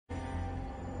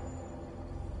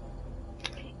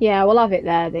Yeah, we'll have it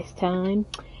there this time.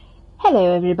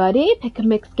 Hello everybody,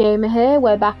 PICK&MIX Gamer here.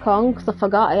 We're back on, because I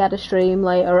forgot I had a stream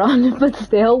later on, but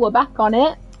still, we're back on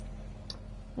it.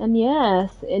 And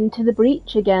yes, Into the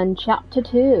Breach again, Chapter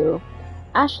 2.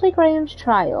 Ashley Graham's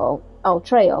trail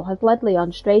has led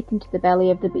Leon straight into the belly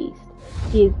of the beast.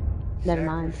 Never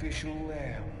mind. Sacrificial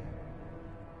lamb.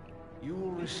 You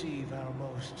will receive our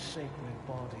most sacred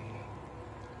body.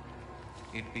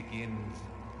 It begins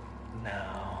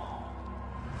now.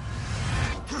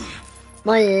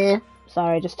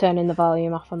 Sorry, just turning the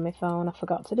volume off on my phone. I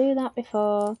forgot to do that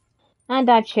before. And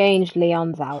I've changed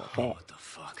Leon's outfit. Oh, what the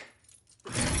fuck?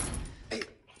 Hey,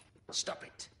 stop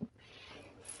it.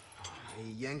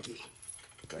 Hey, Yankee.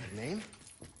 Got your name?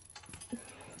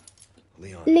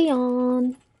 Leon.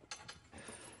 Leon.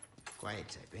 Quiet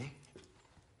type, eh?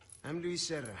 I'm Luis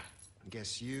Serra.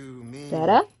 Guess you, me...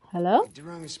 Serra? Hello? The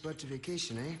wrongest spot to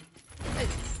vacation, eh? Hey,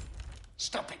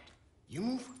 stop it. You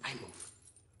move, I move.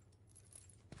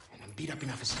 And I'm beat up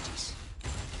enough as it is.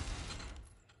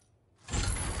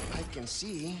 I can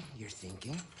see you're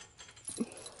thinking.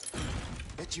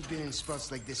 Bet you've been in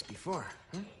spots like this before,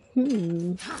 huh?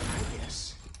 I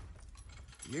guess.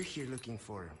 You're here looking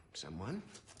for someone?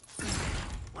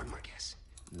 One more guess.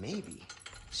 Maybe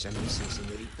some missing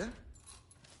señorita?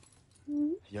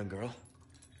 Young girl?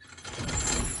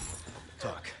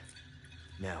 Talk.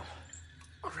 Now.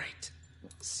 All right.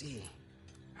 See.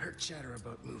 Heard chatter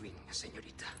about moving a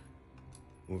señorita.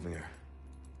 Moving her.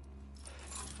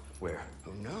 Where?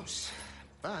 Who knows?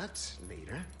 But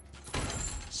later,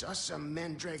 saw some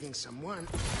men dragging someone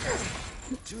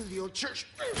to the old church.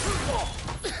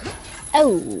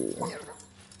 Oh.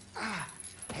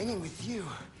 Hanging with you,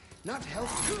 not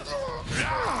healthy.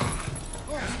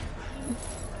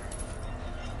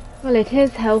 Well, it is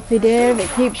healthy, dear. It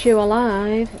keeps you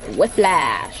alive.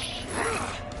 Whiplash.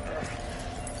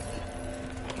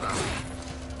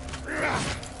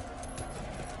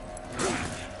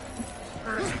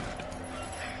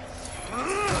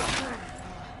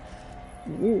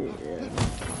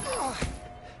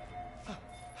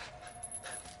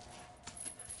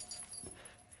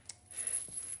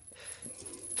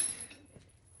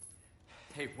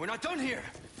 Hey, we're not done here!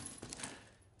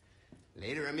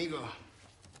 Later, amigo.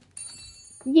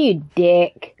 You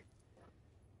dick.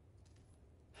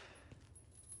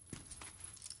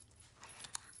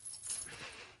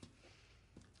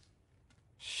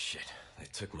 Shit, they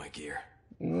took my gear.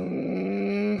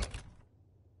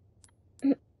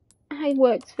 I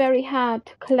worked very hard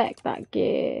to collect that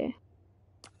gear.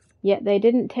 Yet they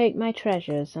didn't take my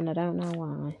treasures, and I don't know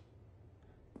why.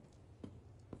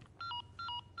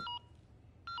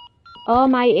 Oh,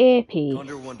 my earpiece.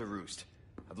 Condor 1 to roost.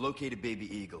 I've located baby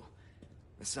eagle.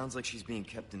 It sounds like she's being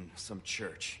kept in some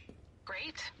church.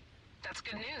 Great. That's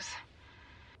good news.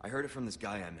 I heard it from this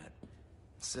guy I met.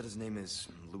 Said his name is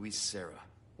Luis Serra.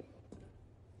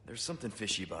 There's something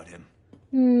fishy about him.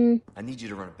 I need you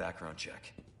to run a background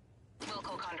check. We'll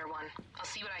call Condor 1. I'll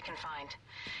see what I can find.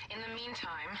 In the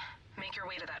meantime, make your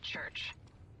way to that church.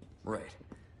 Right.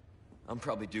 I'm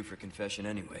probably due for confession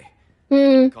anyway.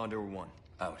 Condor 1,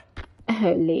 out.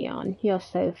 Oh, Leon, you're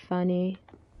so funny.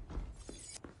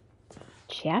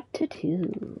 Chapter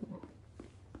 2.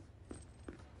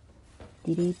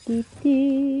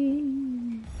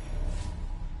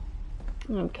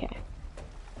 Okay.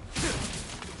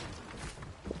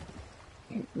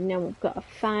 Now we've got to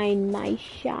find my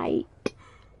shite.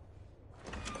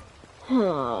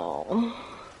 Oh.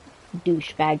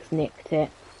 Douchebags nicked it.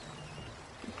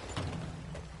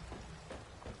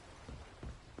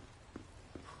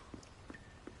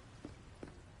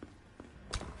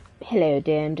 Hello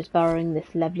dear, I'm just borrowing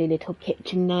this lovely little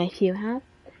kitchen knife you have.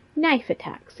 Knife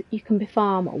attacks. You can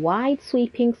perform wide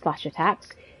sweeping slash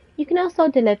attacks. You can also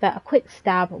deliver a quick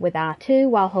stab with R2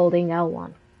 while holding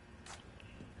L1.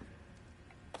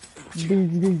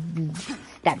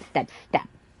 Stab, stab, stab.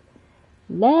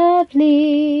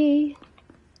 Lovely.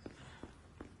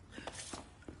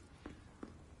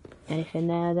 Anything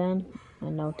there then? I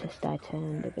noticed I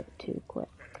turned a bit too quick.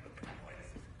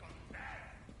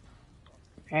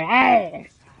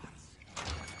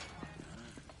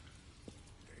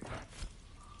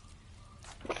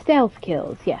 Stealth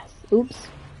kills, yes. Oops.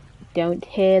 Don't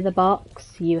hear the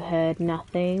box. You heard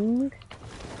nothing.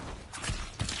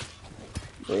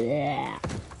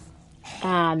 Blech.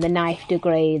 Ah, the knife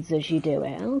degrades as you do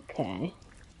it. Okay.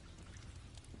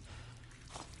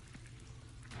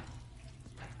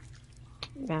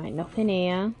 Right, nothing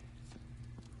here.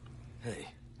 Hey,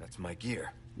 that's my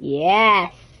gear.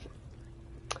 Yes!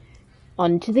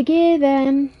 Onto the gear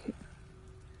then.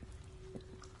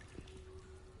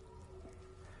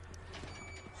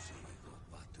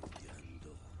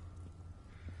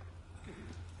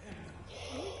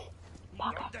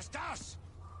 estás?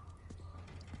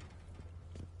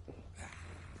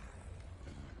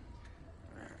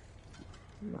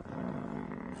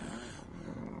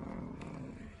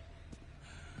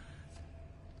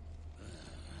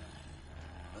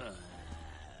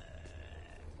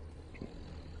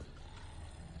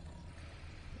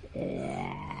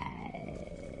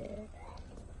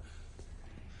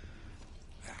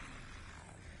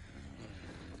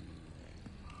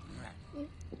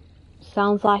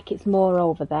 Sounds like it's more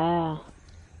over there.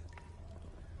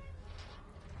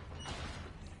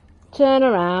 Turn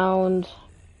around.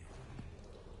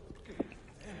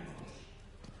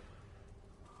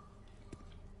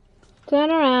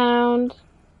 Turn around.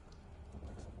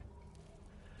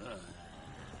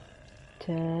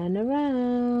 Turn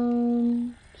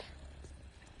around.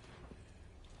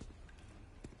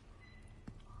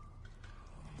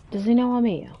 Does he know I'm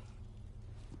here?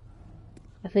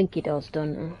 I think he does,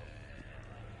 doesn't he?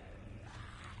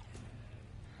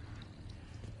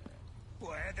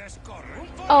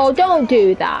 Oh, don't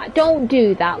do that. Don't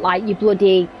do that like you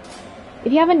bloody...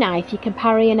 If you have a knife, you can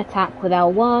parry an attack with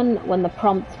L1 when the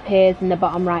prompt appears in the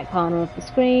bottom right corner of the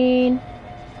screen.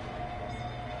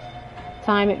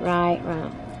 Time it right.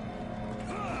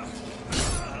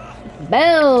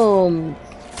 Boom!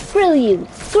 Screw you!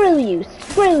 Screw you!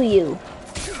 Screw you!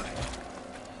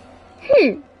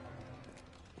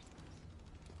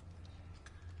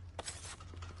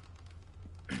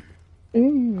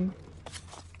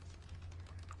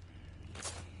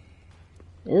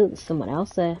 Ooh, there's someone else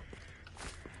there.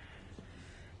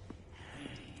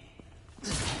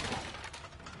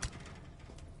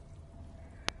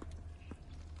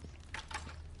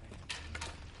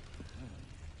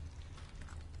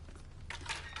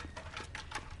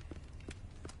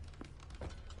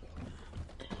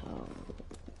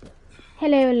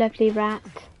 Hello, lovely rat.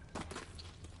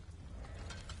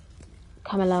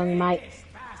 Come along, my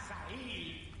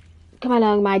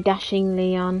dashing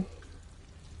Leon.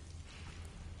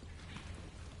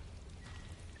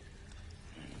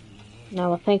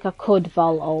 Now, I think I could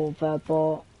vault over,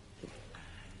 but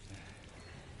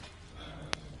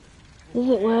is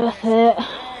it worth it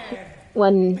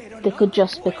when they could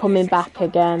just be coming back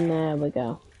again? There we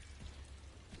go.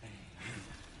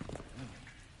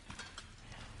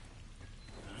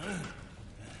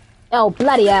 Oh,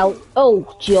 bloody hell.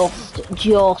 Oh, just.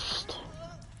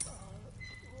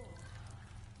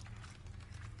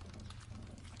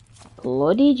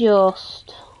 Bloody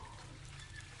just.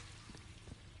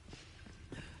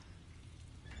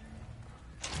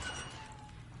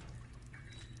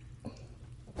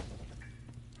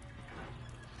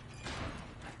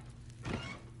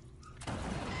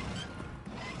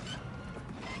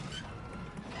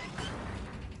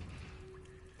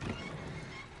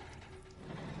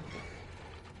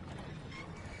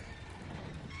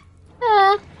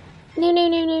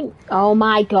 No. Oh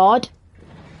my god.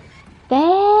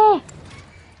 There.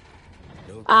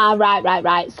 Ah,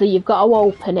 right. So you've got to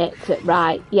open it.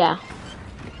 Right, yeah.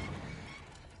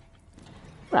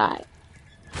 Right.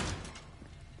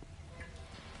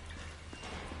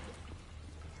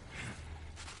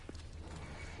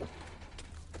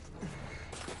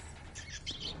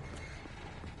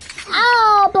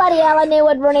 Oh, bloody hell, I knew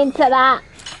I'd run into that.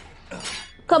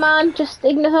 Come on, just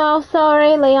ignore. Oh,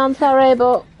 sorry, Leon, sorry,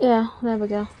 but yeah, there we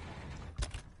go.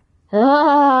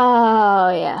 Oh,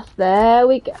 yes, there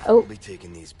we go. Oh. I'll be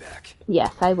taking these back.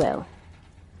 Yes, I will.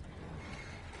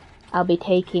 I'll be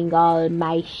taking all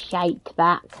my shite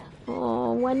back.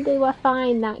 Oh, when do I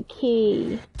find that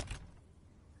key?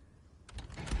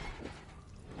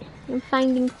 I'm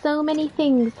finding so many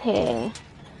things here.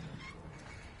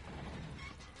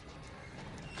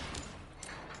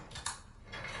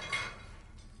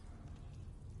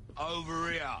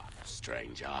 Over here,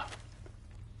 stranger.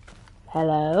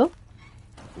 Hello?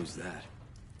 Who's that?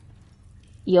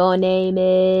 Your name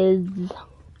is...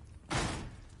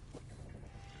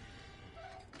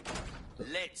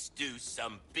 Let's do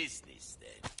some business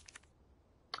then.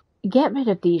 Get rid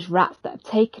of these rats that have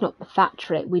taken up the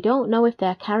factory. We don't know if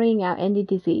they're carrying out any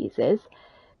diseases,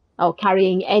 or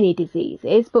carrying any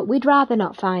diseases, but we'd rather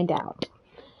not find out.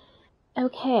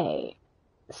 Okay,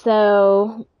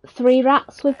 so 3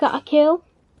 rats we've got to kill.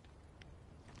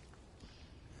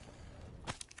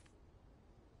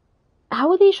 How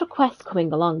are these requests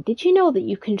coming along? Did you know that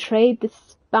you can trade the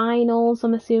spinals,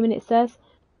 I'm assuming it says,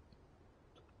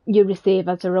 you receive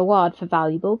as a reward for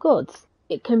valuable goods?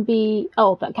 It can be...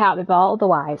 oh, that can't be bought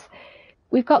otherwise.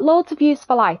 We've got loads of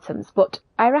useful items, but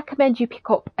I recommend you pick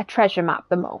up a treasure map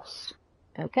the most.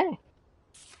 Okay.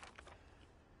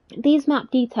 These map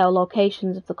detail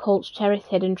locations of the cult's cherished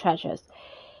hidden treasures.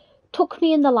 took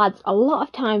me and the lads a lot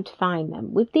of time to find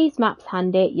them. With these maps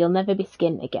handy, you'll never be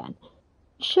skinned again.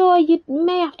 Sure, you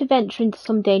may have to venture into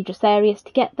some dangerous areas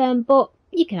to get them, but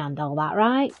you can handle that,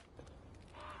 right?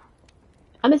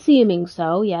 I'm assuming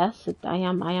so, yes. Yes,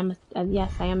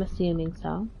 I am assuming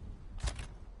so.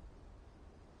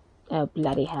 Oh,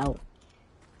 bloody hell.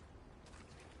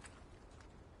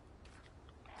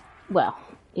 Well,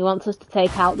 he wants us to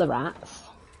take out the rats.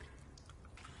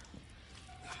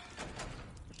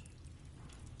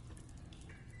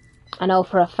 I know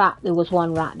for a fact there was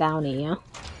one rat down here.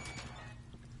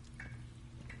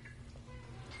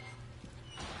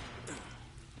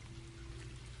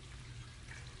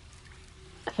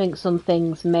 I think some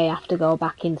things may have to go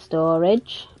back in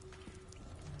storage.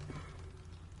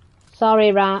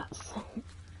 Sorry, rats.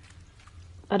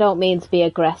 I don't mean to be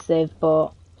aggressive,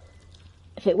 but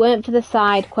if it weren't for the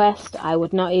side quest, I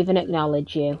would not even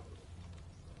acknowledge you.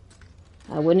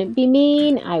 I wouldn't be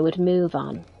mean, I would move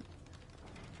on.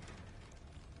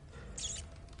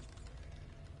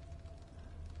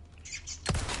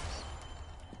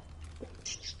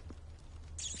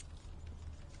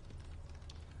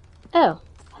 Oh,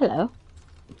 hello.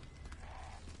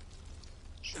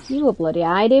 You were bloody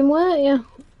hiding, weren't you?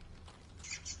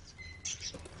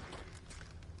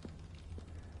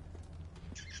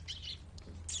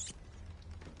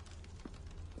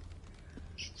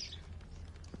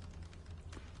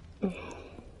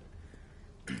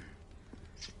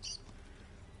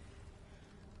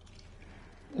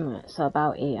 Right, so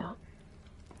about here.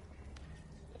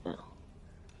 Oh.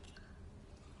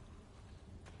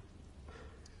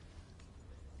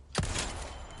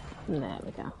 There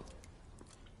we go.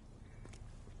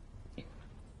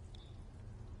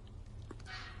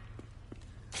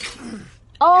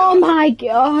 Oh my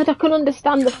god, I can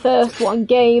understand the first one,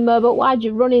 gamer, but why'd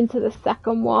you run into the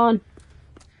second one?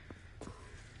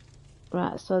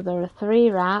 Right, so there are 3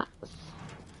 rats.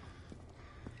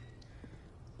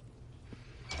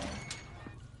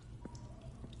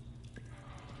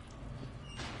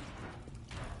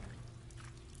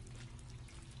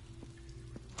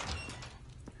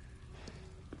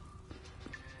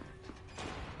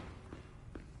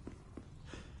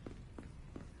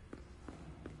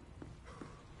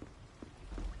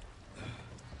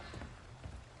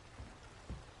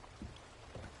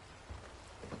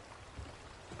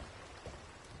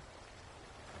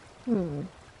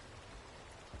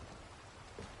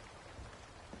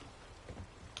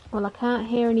 Well, I can't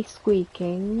hear any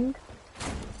squeaking.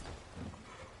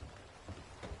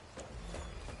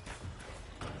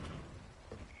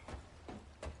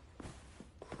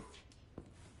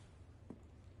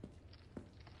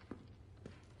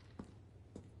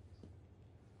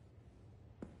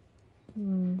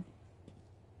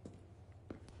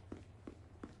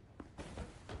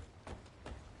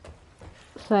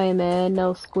 Same here,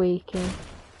 no squeaking.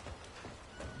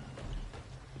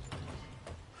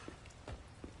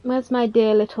 Where's my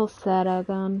dear little Sarah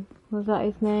gone? Was that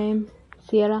his name?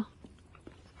 Sierra?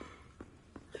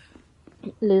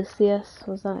 Lucius,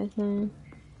 was that his name?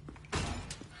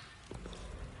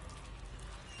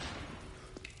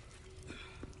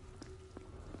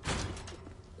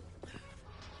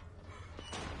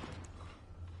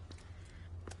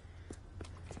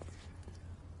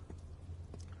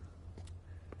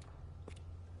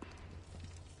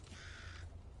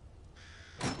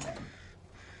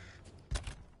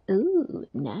 Ooh,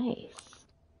 nice.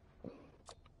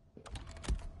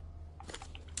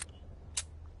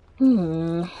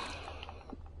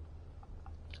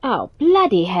 Oh,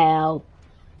 bloody hell.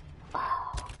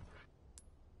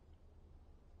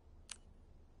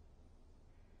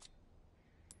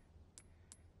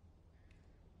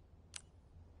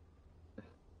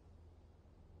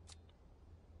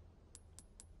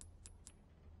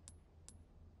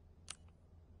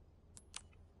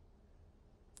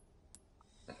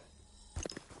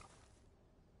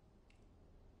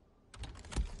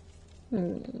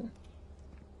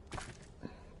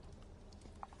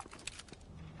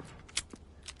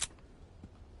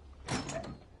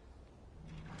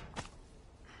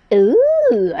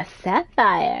 Ooh, a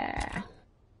sapphire.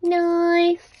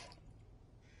 Nice.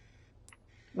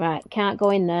 Right, can't go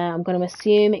in there. I'm going to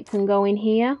assume it can go in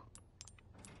here.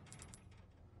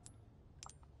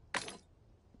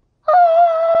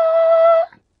 Ah!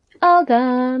 All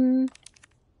gone.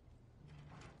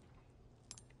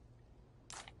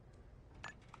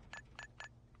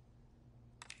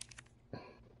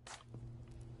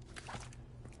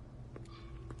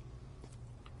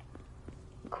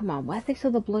 Come on, where's this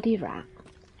other bloody rat?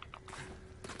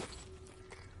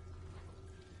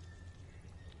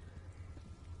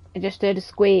 I just heard a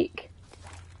squeak.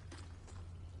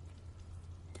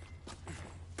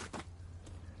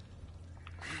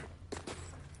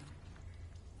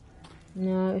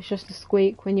 it's just a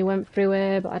squeak when you went through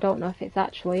here, but I don't know if it's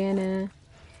actually in here.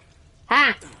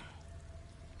 Ha!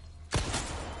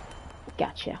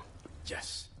 Gotcha.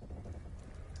 Yes.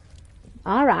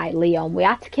 Alright, Leon, we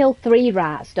had to kill 3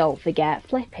 rats, don't forget.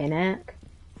 Flipping heck.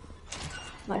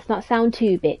 Let's not sound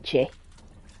too bitchy.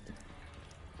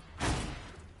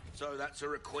 So that's a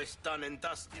request done and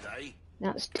dusted, eh?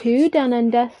 That's 2 done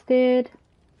and dusted.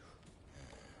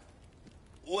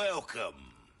 Welcome.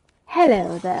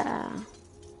 Hello there.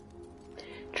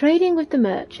 Trading with the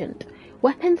merchant.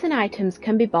 Weapons and items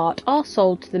can be bought or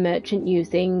sold to the merchant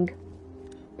using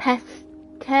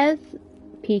Pestes,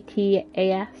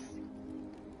 P-T-A-S,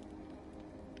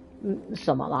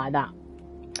 something like that.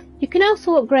 You can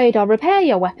also upgrade or repair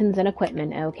your weapons and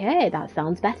equipment. Okay, that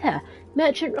sounds better.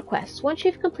 Merchant requests. Once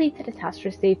you've completed a task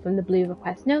received from the blue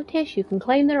request notice, you can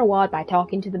claim the reward by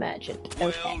talking to the merchant.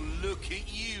 Okay. Well, look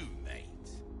at you,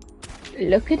 mate.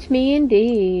 Look at me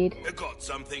indeed. I got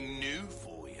something new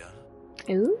for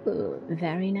you. Ooh,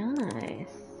 very nice.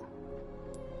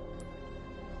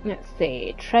 Let's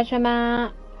see. Treasure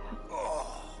map.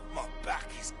 Oh, my back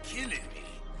is killing me.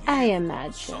 I Soft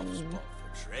imagine. spot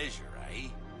for treasure, eh?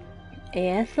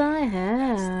 Yes, I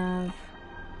have.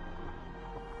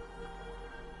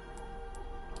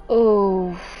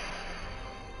 Oh,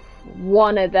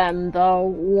 one of them though.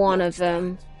 One of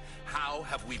them. How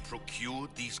have we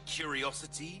procured these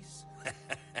curiosities?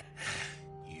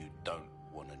 You don't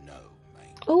want to know,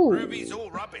 mate. Ooh. Ruby's all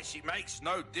rubbish. It makes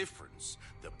no difference.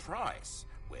 The price,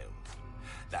 well,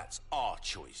 that's our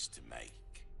choice to make.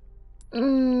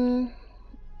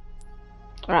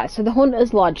 Right, so the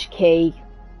Hunter's Lodge key.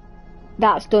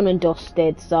 That's done and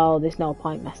dusted, so there's no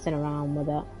point messing around with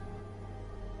it.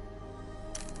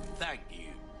 Thank you.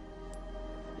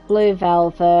 Blue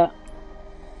velvet. Well,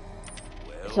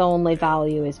 Its only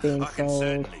value is being I can sold.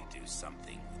 certainly do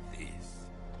something with this.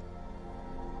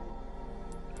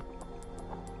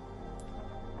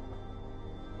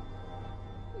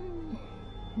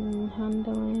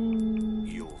 Handling.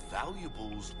 Your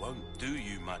valuables won't do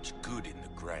you much good in the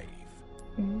grave.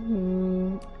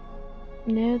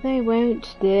 No, they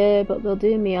won't, dear, but they'll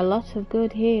do me a lot of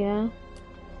good here.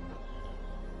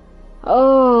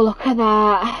 Oh, look at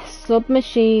that.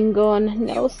 Submachine gun,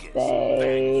 no You'll get some bang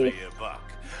space. for your buck,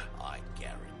 I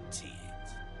guarantee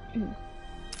it.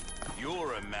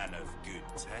 You're a man of good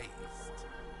taste.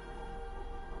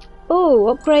 Oh,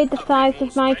 upgrade the A bit size more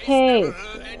of my space never case.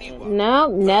 hurt anyone. No,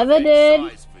 never Perfect did.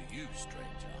 size for you,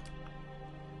 stranger.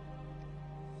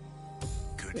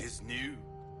 Good as new.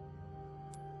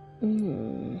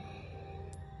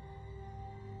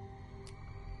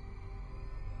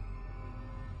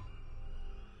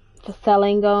 For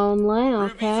selling only,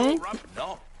 Ruby's okay. all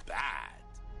not bad.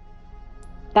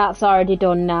 That's already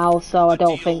done now, so I A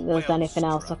don't deal think there's well anything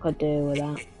else I struck. could do with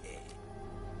that.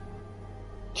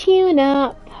 Tune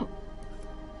up.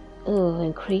 Oh,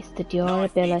 increase the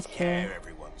Life needs durability. care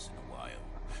every once in a while.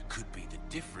 Could be the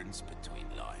difference between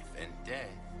life and death.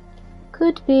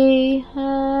 Could be,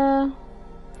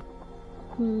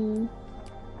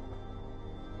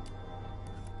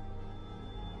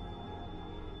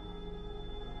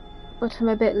 But I'm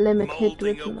a bit limited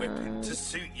Molding with a weapon my... to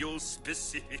suit your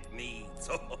specific needs.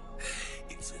 Oh,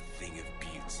 it's a thing of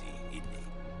beauty, isn't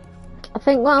it? I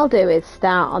think what I'll do is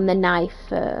start on the knife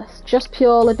first, just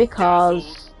purely because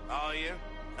Dazzled, are you?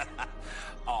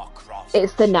 Our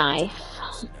it's the craftsmanship knife.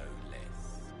 costs no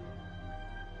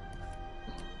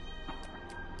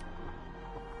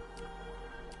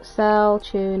less. Sell,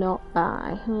 tune up,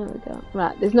 buy. Here we go.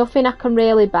 Right, there's nothing I can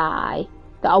really buy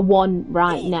that I want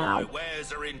right All now. my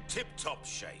wares are in tip-top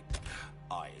shape,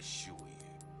 I assure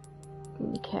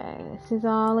you. Okay, this is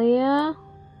all here.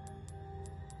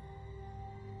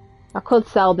 I could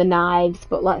sell the knives,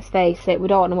 but let's face it, we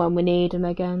don't know when we need them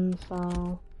again,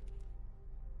 so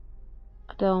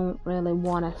I don't really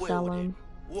want to sell Well, them.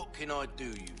 then, what can I do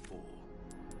you for?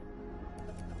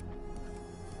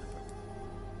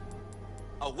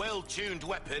 A well-tuned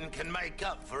weapon can make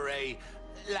up for a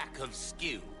lack of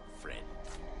skill, friend.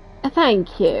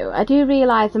 Thank you. I do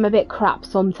realise I'm a bit crap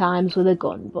sometimes with a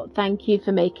gun, but thank you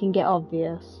for making it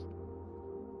obvious.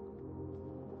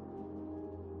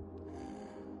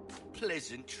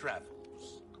 Pleasant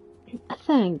travels.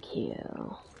 Thank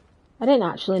you. I didn't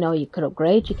actually know you could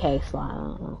upgrade your case like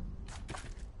that.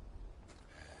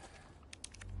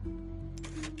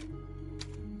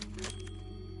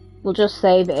 We'll just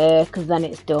save it here, because then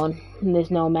it's done, and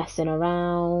there's no messing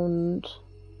around.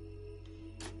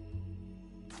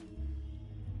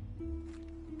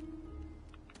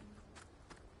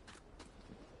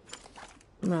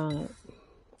 Right.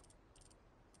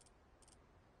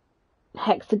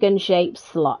 Hexagon shaped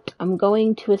slot. I'm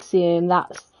going to assume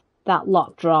that's that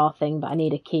lock drawer thing, but I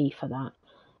need a key for that.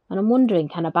 And I'm wondering,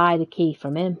 can I buy the key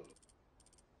from him?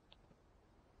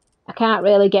 I can't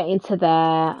really get into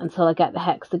there until I get the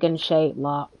hexagon-shaped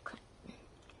lock.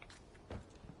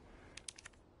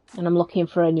 And I'm looking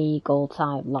for an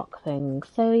eagle-type lock thing.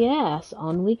 So yes,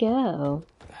 on we go.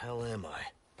 The hell am I?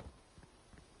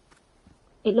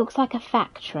 It looks like a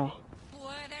factory.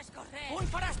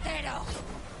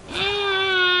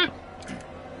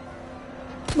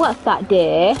 What's that,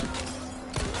 dear?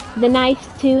 The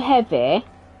knife's too heavy?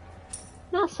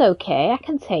 That's okay, I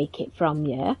can take it from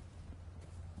you.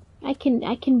 I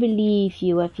can relieve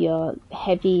you of your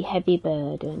heavy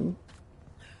burden.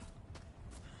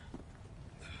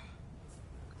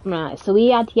 Right, so we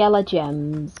had yellow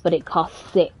gems, but it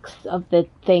costs 6 of the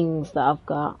things that I've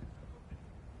got.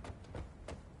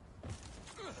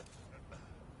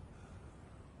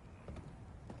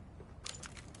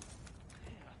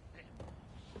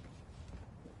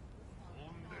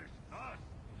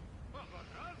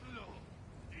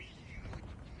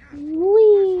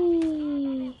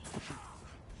 Whee!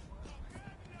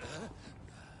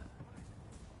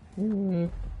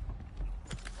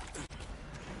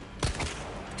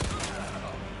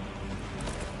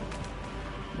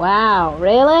 Wow,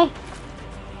 really?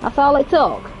 That's all it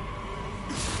took?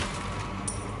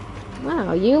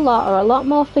 Wow, you lot are a lot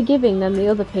more forgiving than the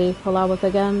other people I was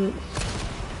against.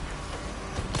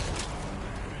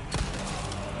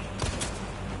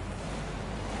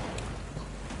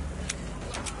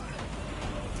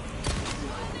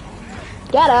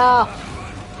 Get off!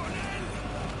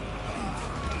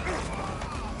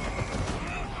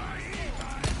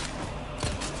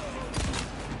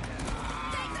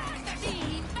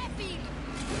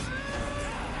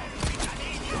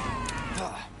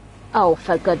 Oh,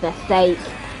 for goodness sake.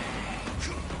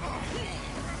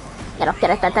 Get off,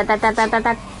 get off,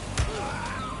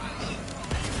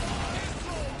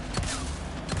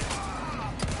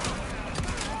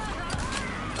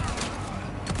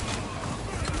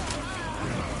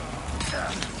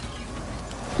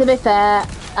 To be fair,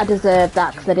 I deserved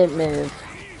that because I didn't move.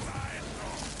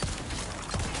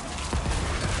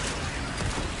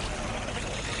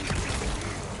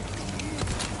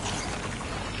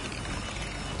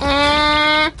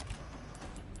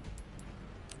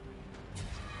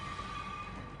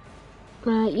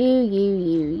 Right, you.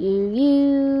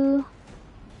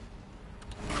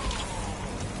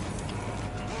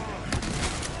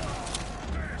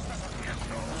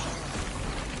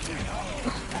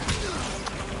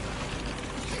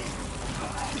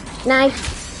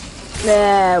 Nice.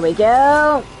 There we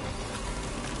go.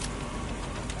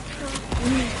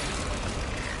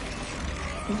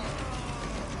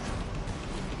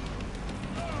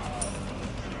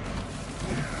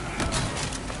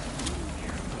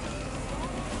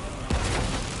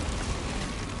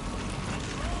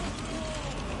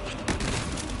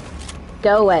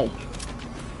 Go away.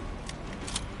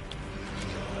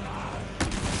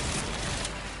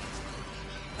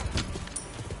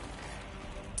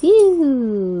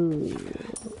 Ew.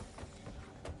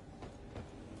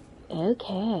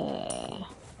 Okay.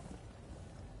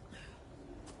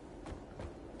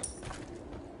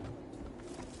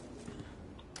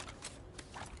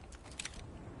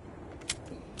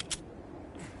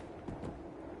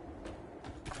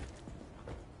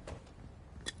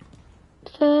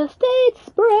 First aid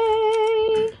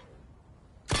spray.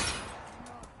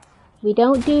 We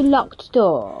don't do locked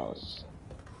doors.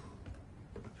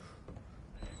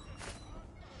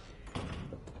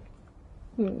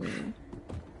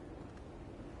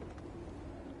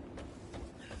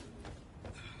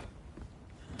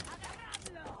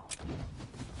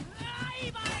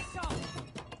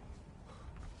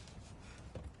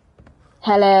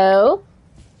 Hello?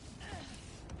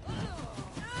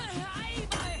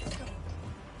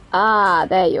 Ah,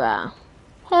 there you are.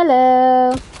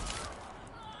 Hello.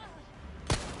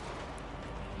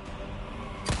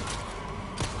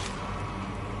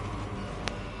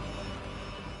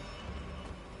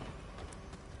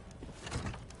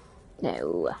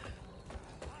 No.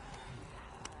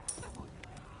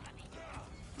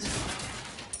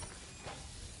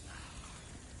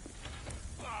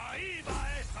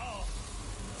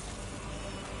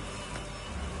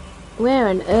 Where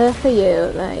on earth are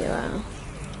you? There you are.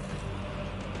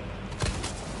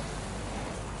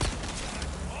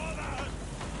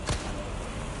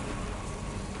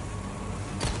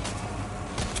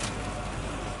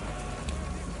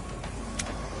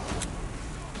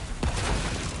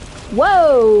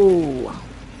 Whoa!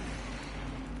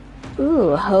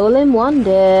 Ooh, hole in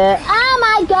wonder. Oh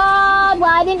my god,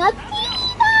 why didn't I see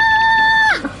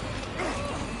that?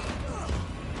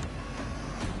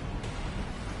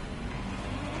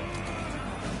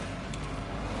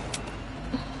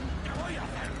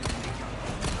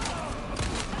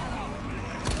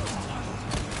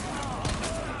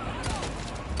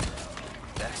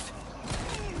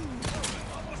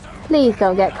 Please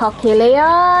don't get cocky,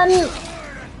 Leon.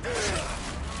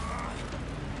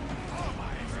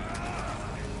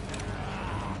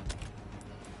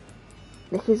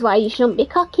 This is why you shouldn't be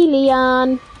cocky,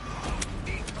 Leon.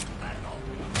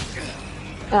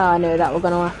 Oh, I knew that was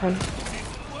gonna happen.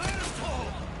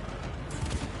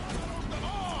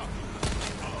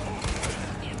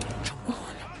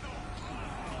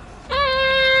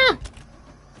 Ah!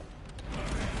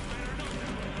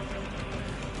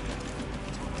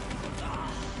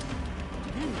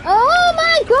 Oh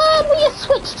my god, will you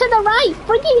switch to the right?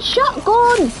 Friggin'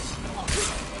 shotgun!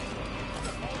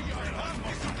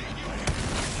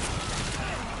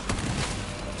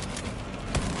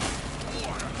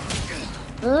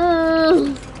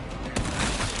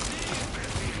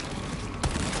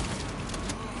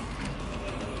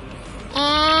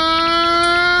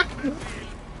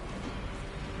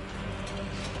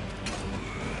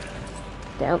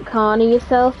 Don't corner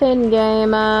yourself in,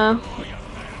 gamer.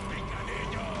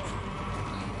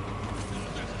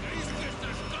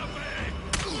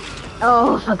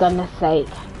 Oh, for goodness sake.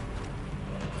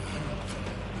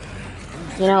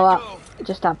 You know what?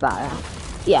 Just have that there.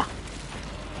 Yeah.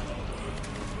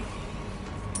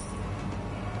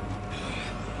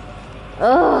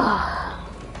 Ugh.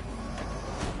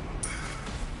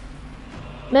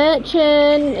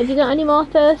 Merchant, have you got any more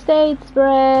first aid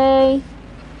spray?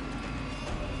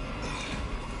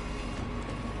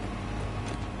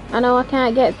 I know I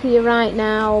can't get to you right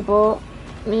now, but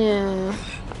yeah.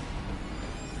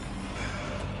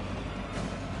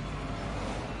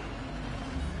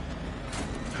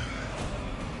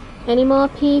 Any more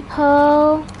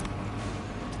people?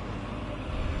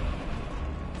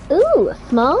 Ooh, a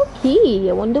small key.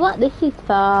 I wonder what this is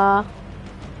for.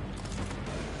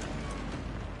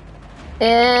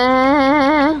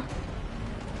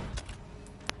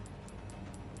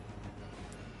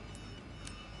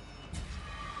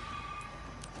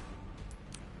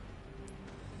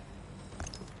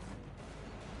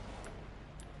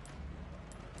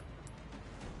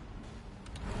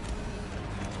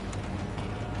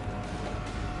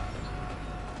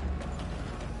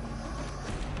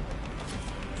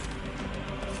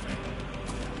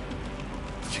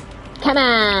 Come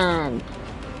on!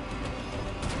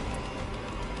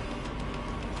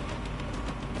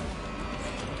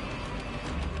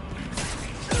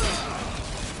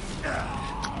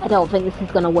 I don't think this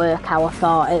is going to work how I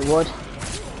thought it would.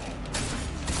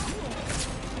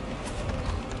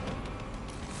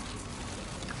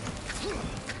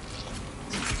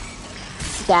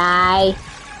 Die.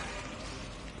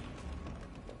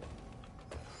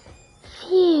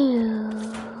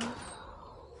 Phew.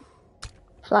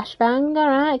 Flashbang,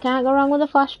 alright, can't go wrong with a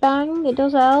flashbang, it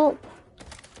does help.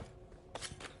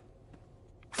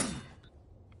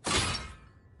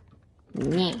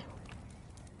 Yeah.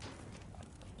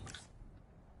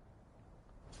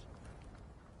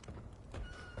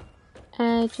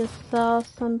 I just saw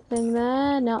something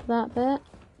there, not that bit.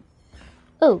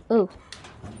 Oh, oh.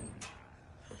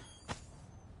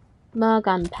 More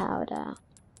gunpowder.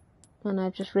 And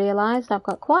I've just realised I've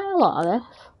got quite a lot of this.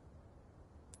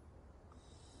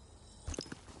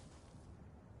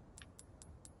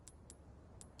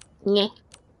 Yeah.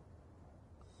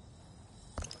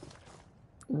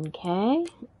 Okay.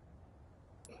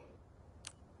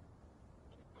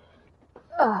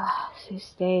 Two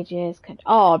stages.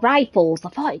 Oh, rifles! I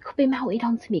thought it could be mounted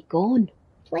onto me gun.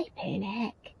 Flipping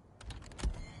heck.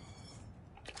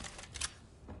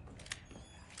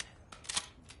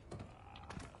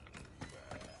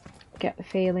 Get the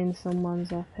feeling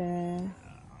someone's up here.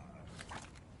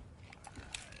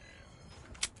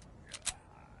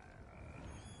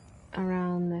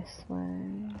 Around this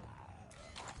way.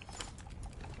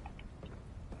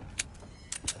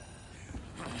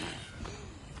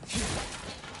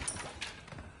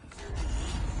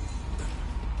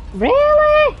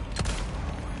 Really?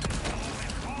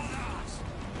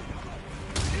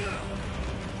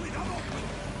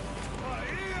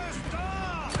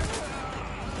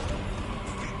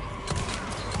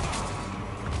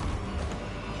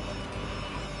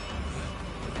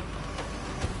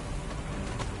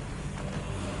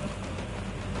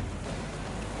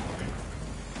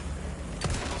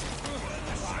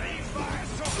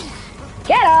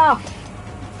 Get off!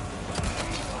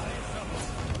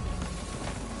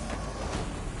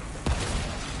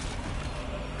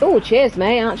 Oh, cheers,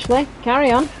 mate, actually.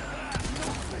 Carry on.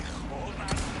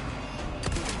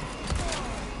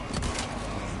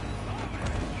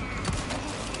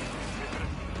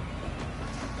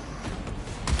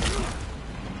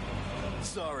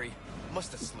 Sorry,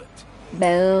 must have slipped.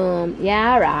 Boom.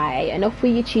 Yeah, right. Enough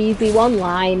with your cheesy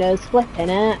one-liners, flipping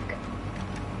it.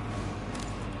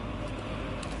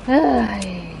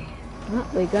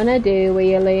 What we gonna do with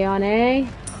you, Leonie?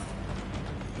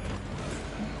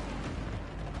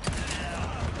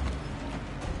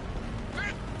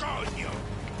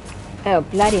 Oh,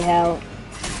 bloody hell.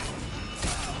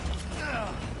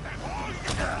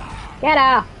 Get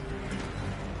off!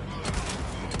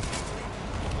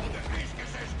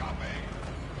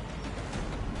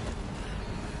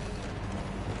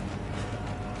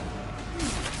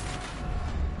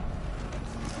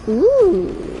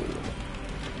 Ooh.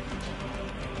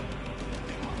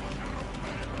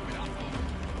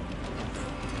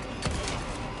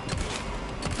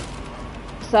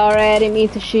 Sorry, I didn't mean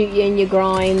to shoot you in your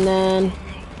groin then.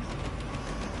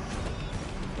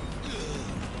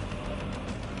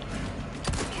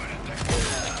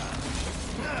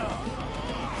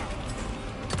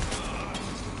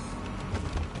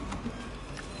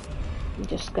 I'm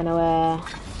just gonna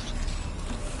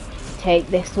take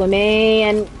this with me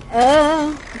and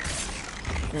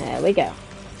there we go.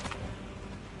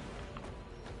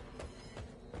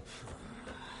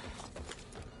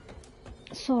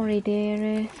 Sorry,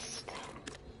 dearest.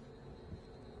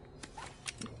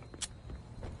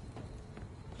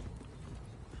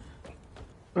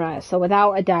 Right, so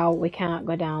without a doubt we can't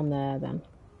go down there then.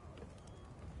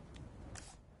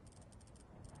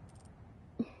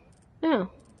 Oh.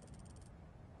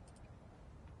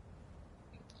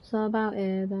 So about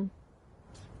here then.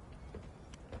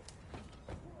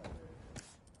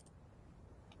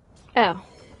 Oh.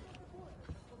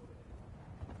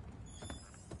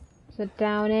 So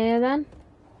down here then?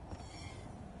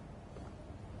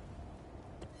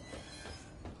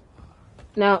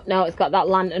 No, it's got that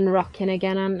lantern rocking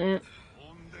again, hasn't it?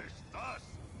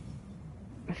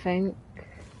 I think.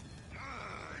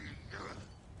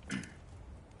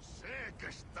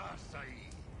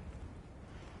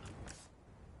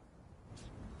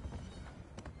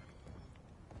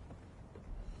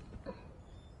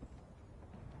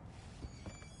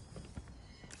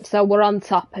 So we're on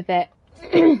top of it,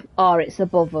 or it's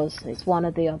above us. It's one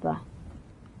or the other.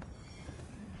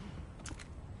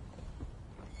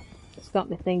 It's got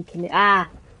me thinking. Ah,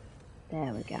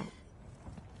 there we go.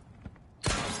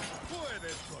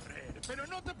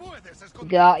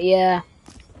 Got ya.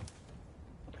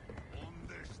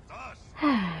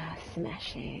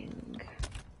 Smashing.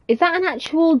 Is that an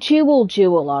actual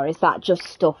jewel, or is that just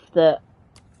stuff that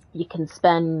you can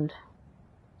spend?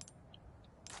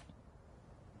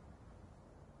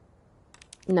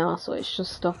 No, so it's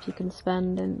just stuff you can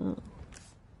spend, isn't it?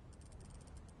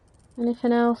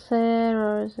 Anything else here,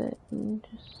 or is it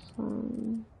just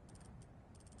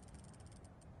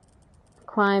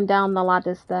climb down the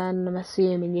ladders then? I'm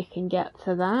assuming you can get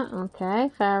to that. Okay,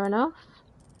 fair enough.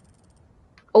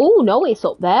 Oh, no, it's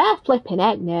up there. Flipping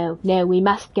heck, no, we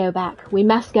must go back. We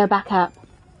must go back up.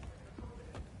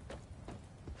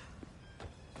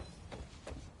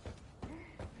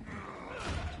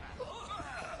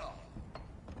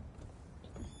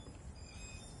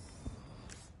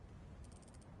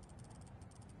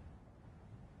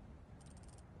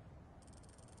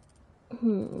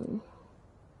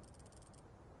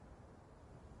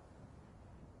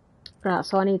 Right,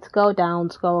 so I need to go down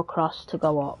to go across to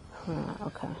go up. Right,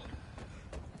 okay.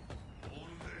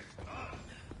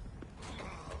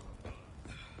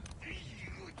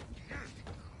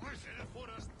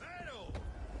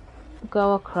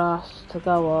 Go across to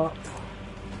go up.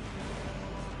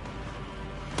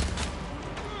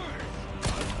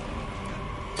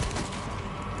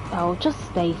 Oh, just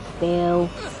stay still.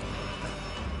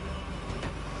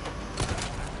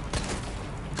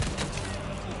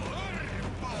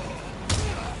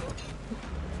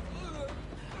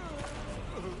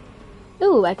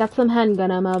 Ooh, I got some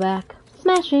handgun ammo back.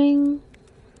 Smashing!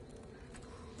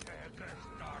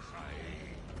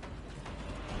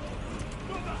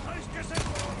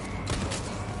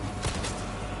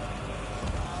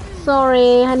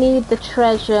 Sorry, I need the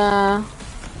treasure.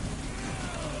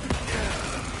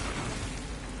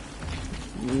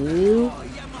 You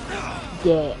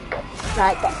dick.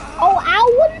 Right, oh,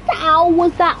 how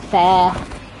was that fair?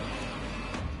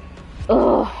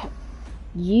 Ugh.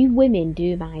 You women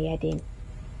do my head in.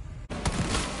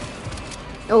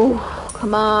 Oh,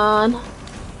 come on.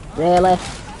 Really?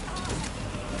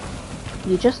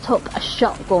 You just took a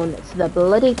shotgun to the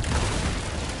bloody...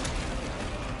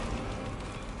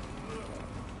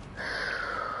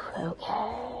 Okay.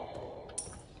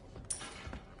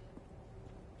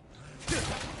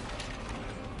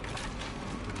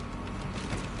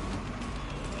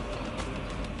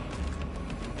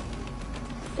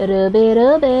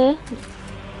 Ruby.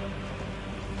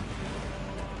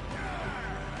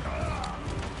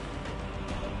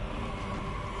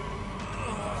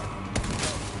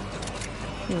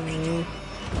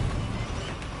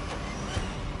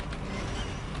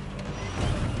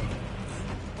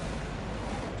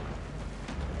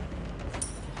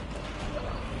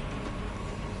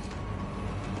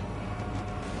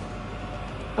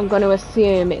 I'm going to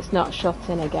assume it's not shut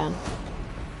in again.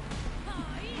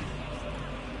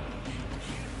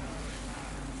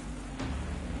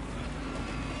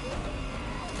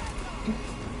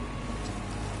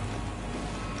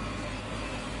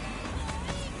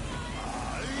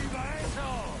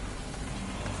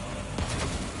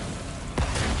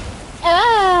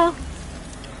 Ah!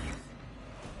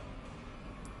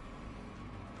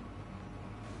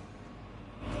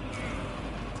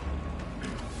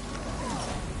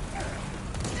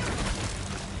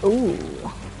 Ooh.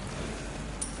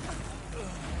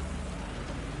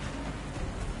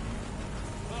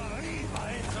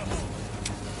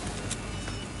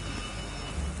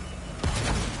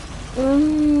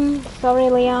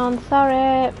 Sorry, Leon,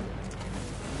 sorry.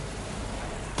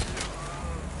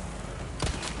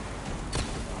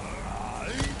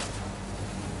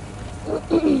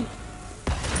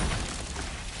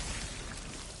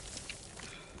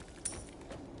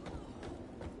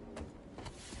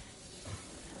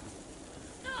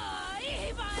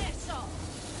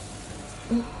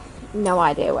 No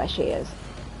idea where she is.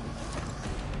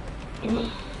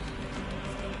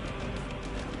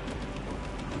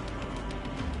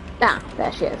 Ah,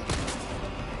 there she is.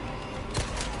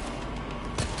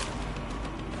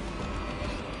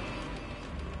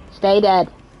 Stay dead.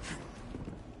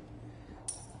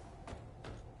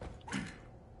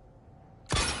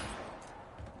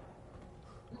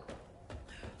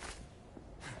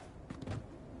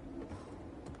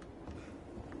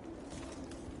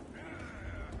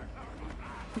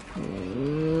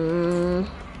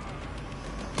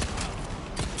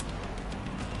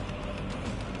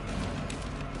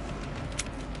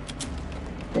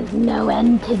 There's no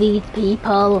end to these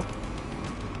people.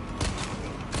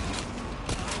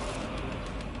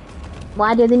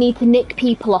 Why do they need to nick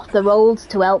people off the roads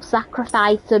to help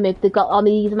sacrifice them if they've got all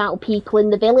these amount of people in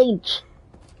the village?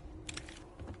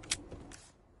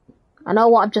 I know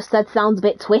what I've just said sounds a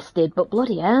bit twisted, but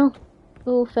bloody hell.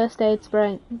 Oh, first aid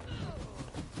spray.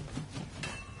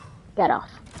 Get off.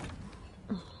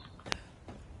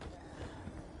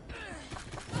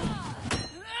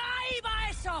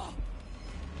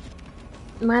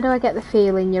 Why do I get the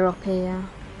feeling you're up here?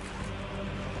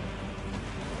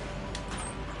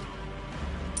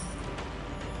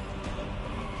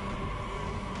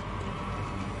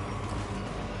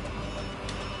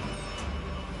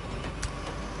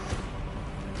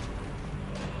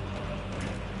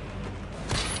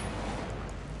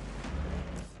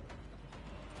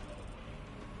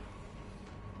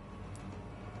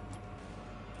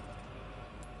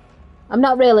 I'm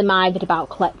not really minded about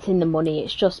collecting the money,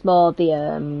 it's just more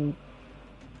the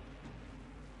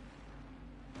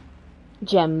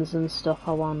gems and stuff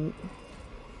I want.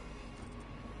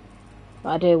 But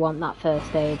I do want that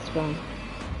first aid spray.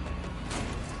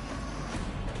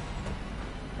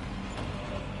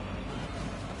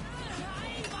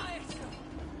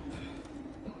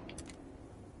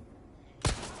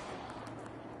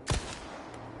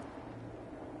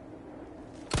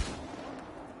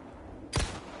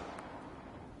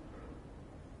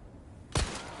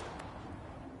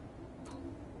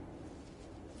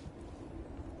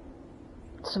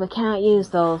 So we can't use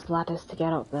those ladders to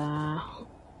get up there.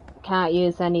 Can't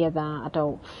use any of that, I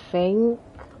don't think.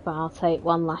 But I'll take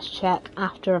one last check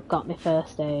after I've got my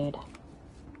first aid.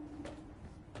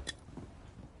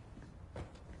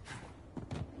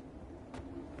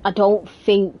 I don't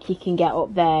think you can get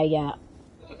up there yet.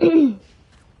 I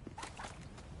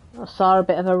saw a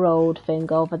bit of a road thing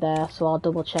over there, so I'll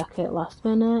double check it last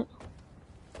minute.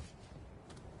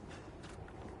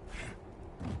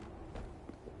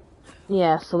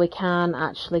 Yeah, so we can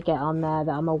actually get on there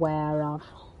that I'm aware of.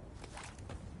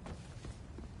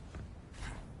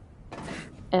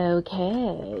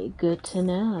 Okay, good to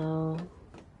know.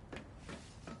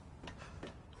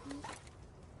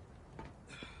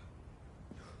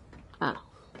 Ah.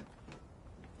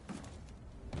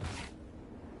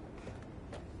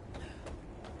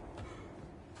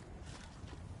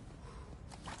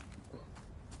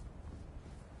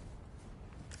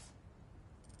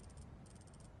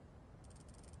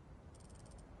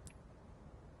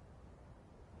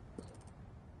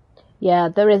 Yeah,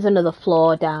 there is another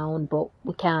floor down, but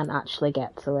we can't actually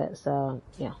get to it, so,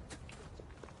 yeah.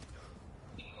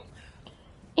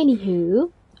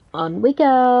 Anywho, on we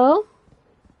go.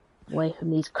 Away from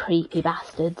these creepy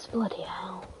bastards, bloody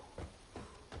hell.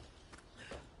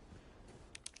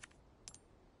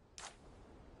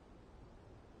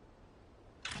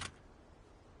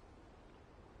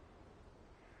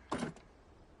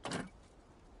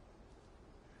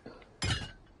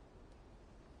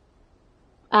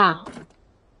 Ah.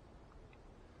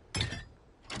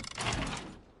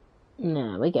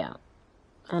 There we go.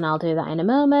 And I'll do that in a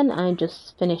moment. I'm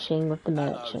just finishing with the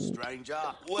merchant. Hello, stranger.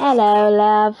 Hello,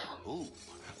 love. Ooh,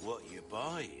 what you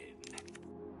buying?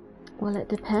 Well, it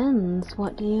depends.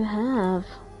 What do you have?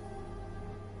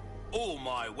 All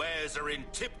my wares are in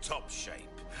tip-top shape,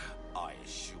 I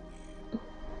assure you.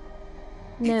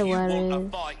 No if you worries. want a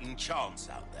fighting chance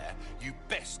out there, you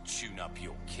best tune up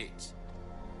your kit.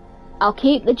 I'll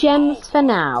keep the gems for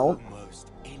now,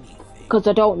 because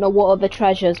I don't know what other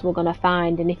treasures we're going to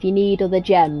find, and if you need other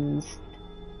gems,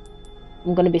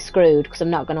 I'm going to be screwed, because I'm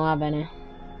not going to have any.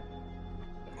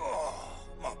 Oh,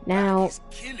 my Now, back is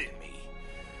killing me.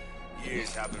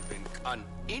 Years haven't been an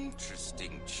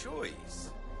interesting choice.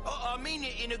 I mean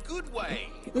it in a good way,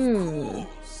 of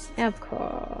course. Of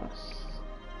course.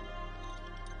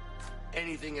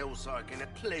 Anything else I can? A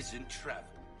pleasant travels.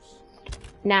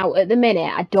 Now, at the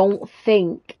minute, I don't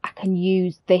think I can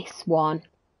use this one,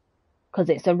 because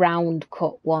it's a round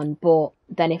cut one, but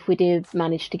then if we do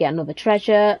manage to get another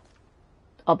treasure,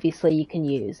 obviously you can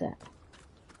use it.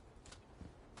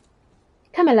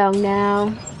 Come along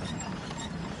now.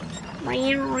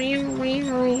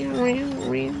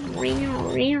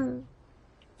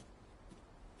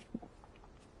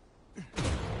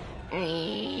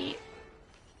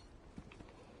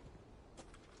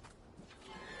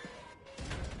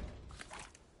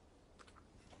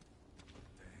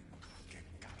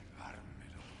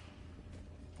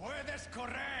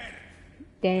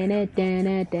 Dana,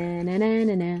 dana, dana, dana,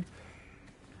 dana.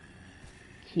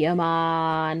 Come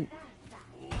on.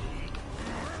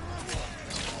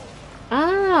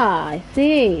 Ah, I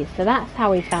see. So that's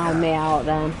how he found me out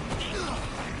then.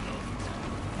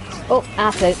 Oh,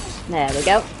 acid. There we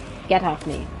go. Get off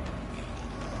me.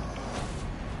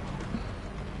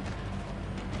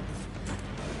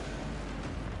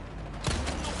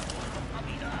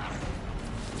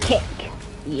 Kick.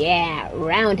 Yeah,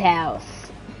 roundhouse.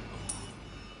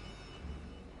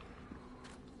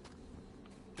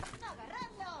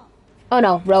 Oh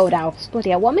no, roadhouse. Bloody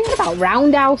hell, what am I about?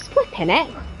 Roundhouse? Flipping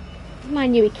it.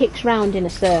 Mind you, he kicks round in a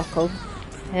circle.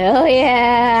 Oh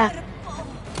yeah!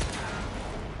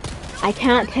 I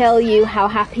can't tell you how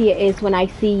happy it is when I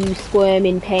see you squirm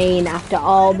in pain after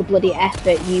all the bloody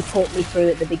effort you put me through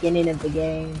at the beginning of the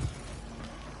game.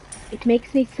 It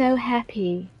makes me so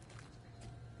happy.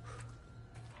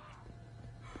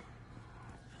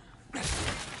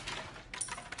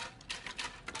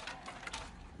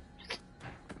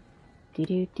 Do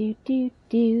do do do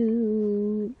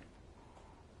do.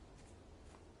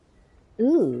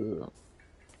 Ooh.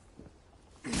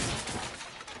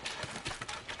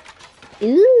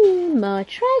 Ooh, more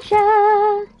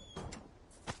treasure.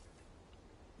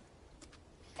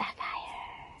 Sapphire.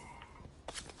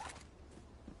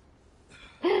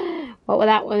 What was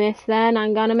that we missed then?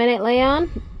 Hang on a minute, Leon.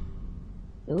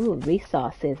 Ooh,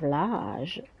 resources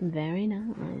large. Very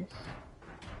nice.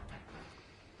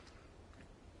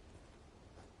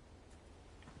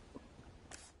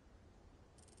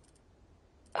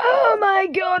 Oh my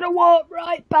god, I walked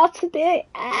right past it.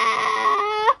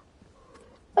 Ah!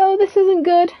 Oh, this isn't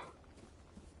good.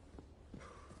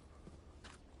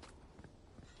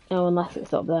 Oh, unless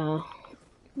it's up there.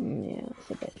 Yeah, it's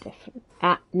a bit different.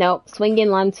 Ah, no,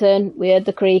 swinging lantern. We heard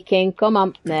the creaking. Come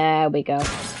on. There we go.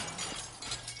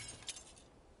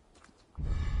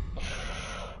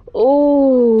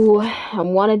 Oh,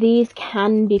 and one of these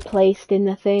can be placed in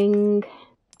the thing.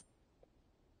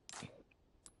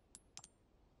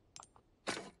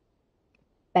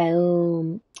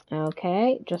 Boom.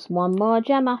 Okay, just one more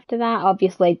gem after that.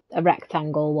 Obviously, a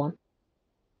rectangle one.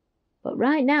 But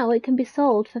right now, it can be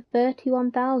sold for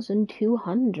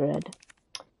 31,200.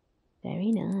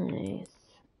 Very nice.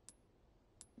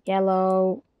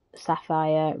 Yellow,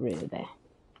 sapphire, ruby.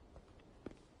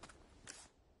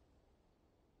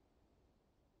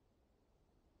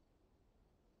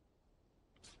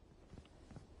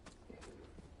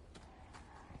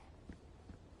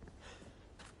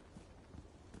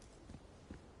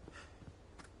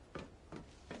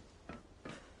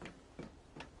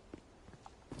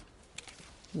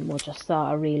 And we'll just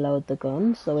sort of reload the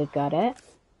gun, so we've got it.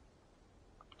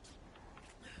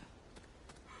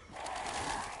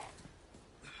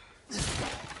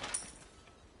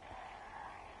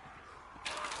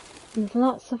 There's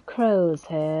lots of crows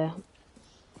here.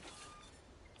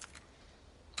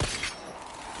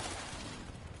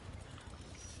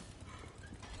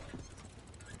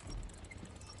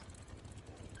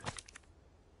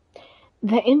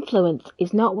 Their influence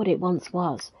is not what it once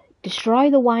was. Destroy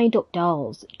the wind-up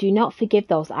dolls. Do not forgive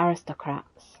those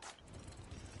aristocrats.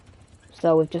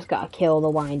 So we've just got to kill the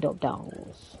wind-up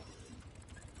dolls.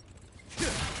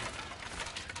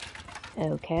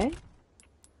 Okay.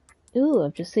 Ooh,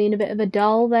 I've just seen a bit of a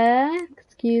doll there.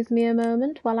 Excuse me a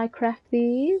moment while I craft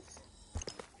these.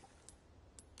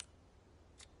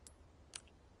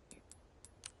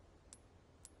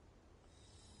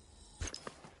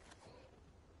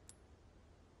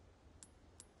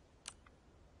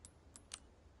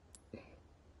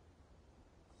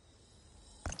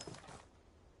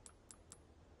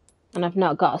 And I've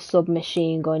not got a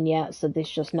submachine gun yet, so there's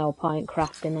just no point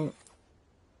crafting it.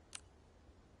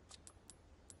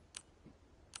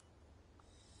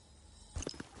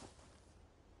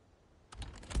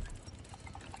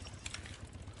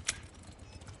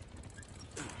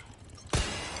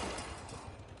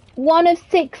 One of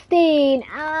 16!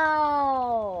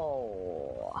 Ow!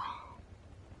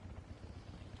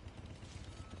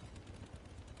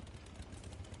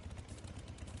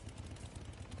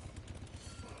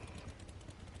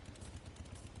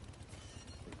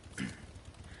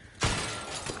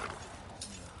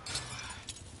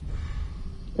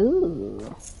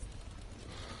 Ooh.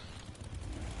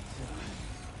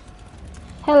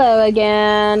 Hello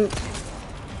again.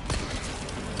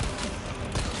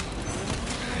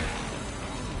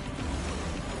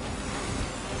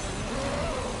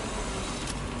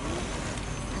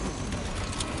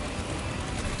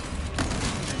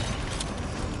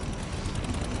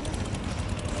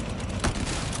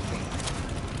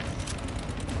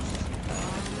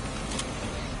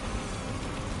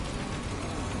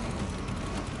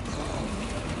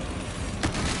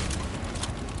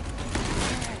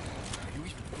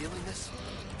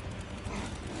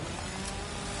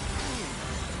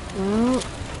 Well,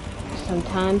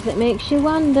 sometimes it makes you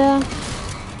wonder.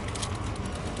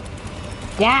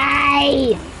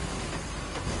 Die!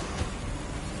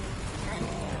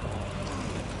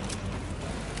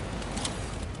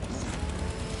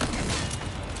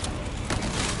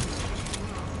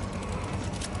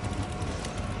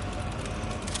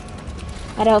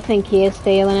 I don't think he is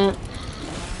stealing it.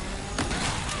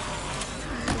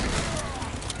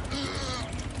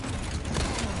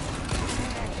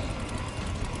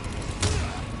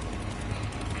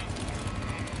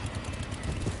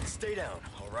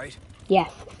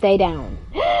 Yes, stay down.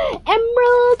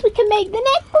 Emerald! We can make the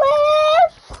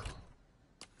necklace!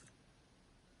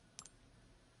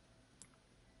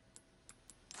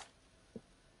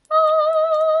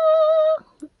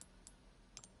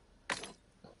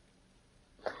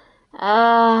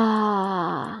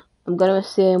 I'm going to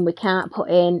assume we can't put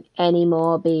in any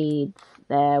more beads.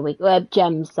 There we go.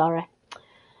 Gems, sorry.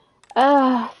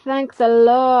 Thank the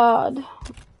Lord.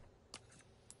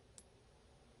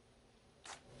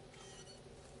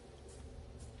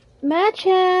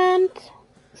 Merchant!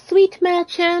 Sweet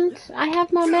merchant, I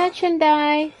have more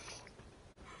merchandise.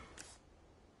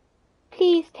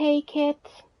 Please take it.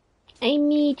 I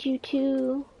need you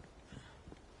to.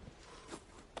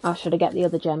 Oh, should I get the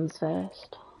other gems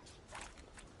first?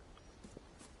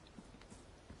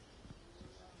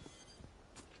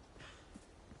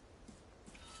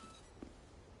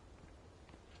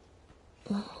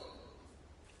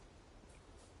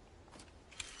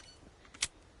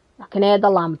 I can hear the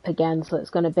lamp again, so it's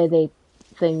going to be the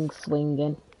thing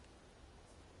swinging.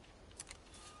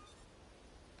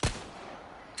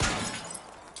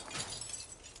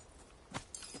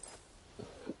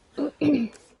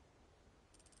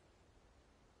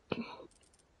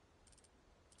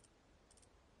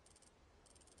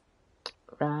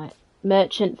 Right,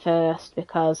 merchant first,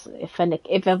 because if I'm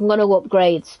going to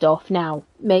upgrade stuff now,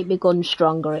 make me gun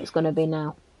stronger, it's going to be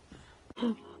now.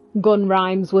 Gun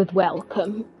rhymes with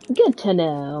welcome. Good to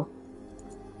know.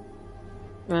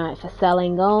 Right, for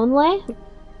selling only.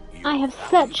 I have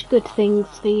such good things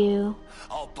for you.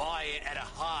 I'll buy it at a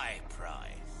high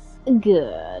price.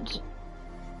 Good.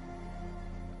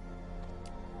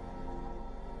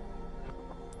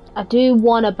 I do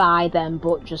want to buy them,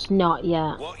 but just not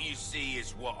yet. What you see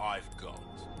is what I've got.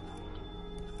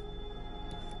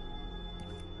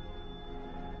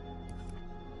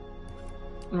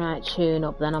 Right, tune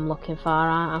up then, I'm looking for,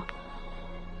 aren't I?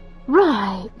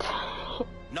 Right.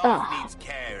 Knife needs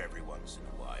care every once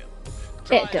in a while.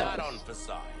 Try It that does. on for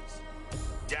size.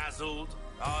 Dazzled,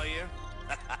 are you?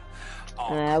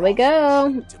 There we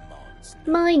go.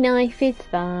 My knife is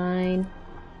fine.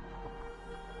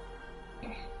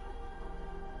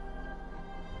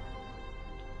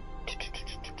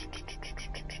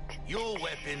 Your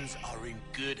weapons are in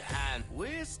good hands.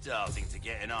 We're starting to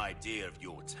get an idea of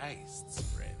your tastes,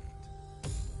 friend.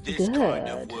 This kind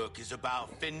of work is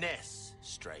about finesse,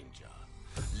 stranger.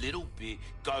 Little bit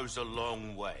goes a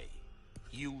long way.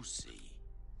 You'll see.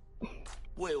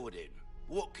 Well then,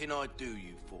 what can I do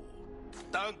you for?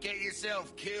 Don't get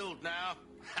yourself killed now.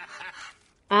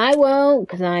 I won't,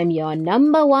 because I'm your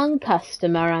 #1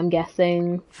 customer, I'm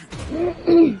guessing.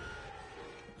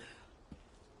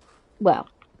 Well,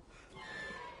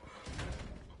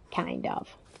 kind of.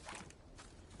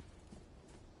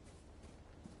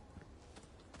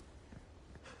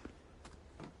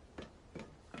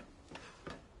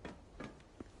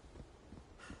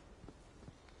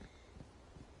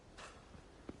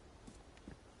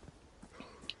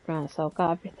 Right, so I've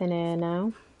got everything here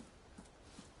now.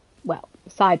 Well,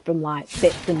 aside from like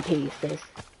bits and pieces.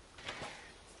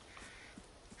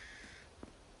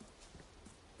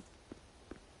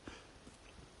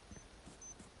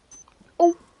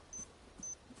 Oh!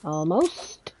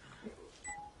 Almost.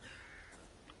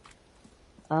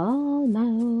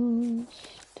 Almost.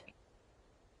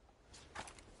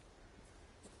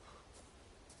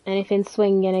 Anything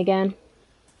swinging again?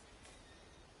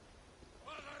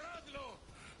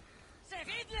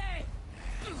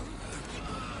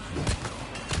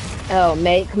 Oh,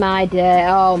 make my day.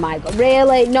 Oh my god.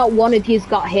 Really? Not one of you's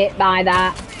got hit by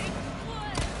that.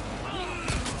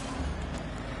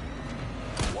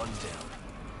 One down.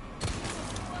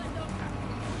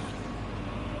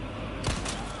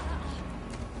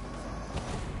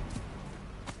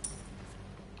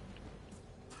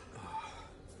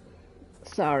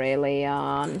 Sorry,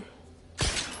 Leon.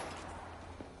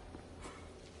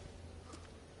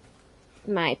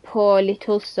 My poor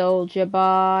little soldier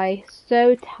boy.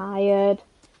 So tired.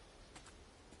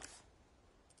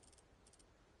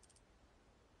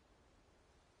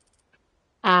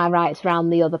 Ah, right, it's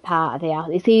round the other part of the house.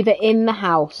 It's either in the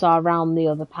house or round the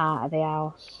other part of the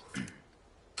house.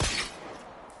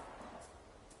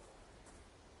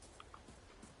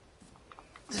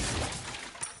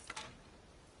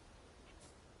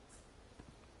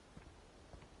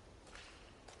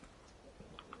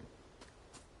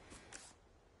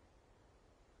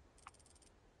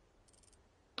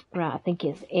 Right, I think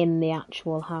it's in the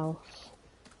actual house.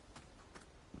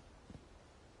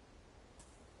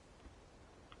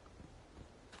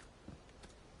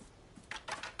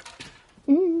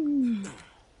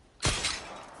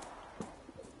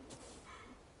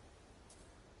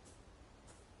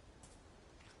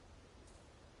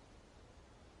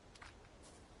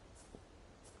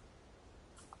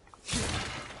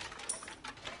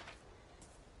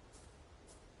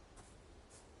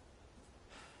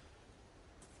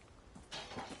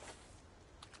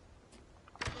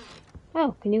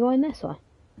 Oh, can you go in this way?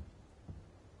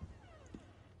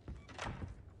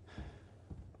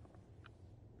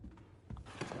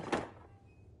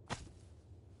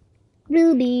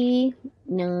 Ruby.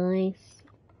 Nice.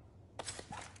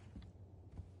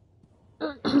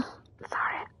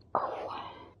 Sorry. Oh.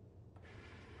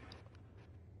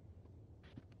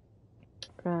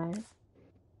 Right.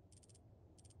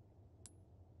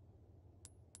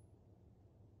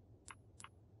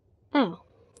 Oh.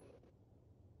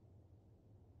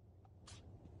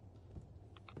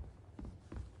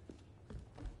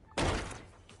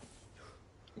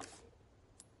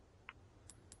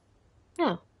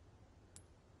 Oh.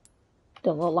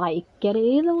 Don't look like you can get it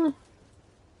either way.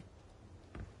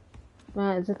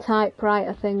 Right, there's a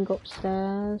typewriter thing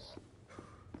upstairs.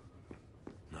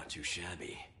 Not too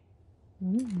shabby.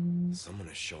 Mm. Someone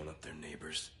has shown up their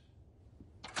neighbors.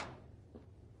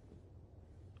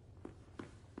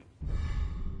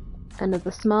 Another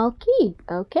small key.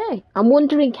 Okay. I'm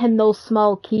wondering, can those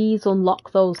small keys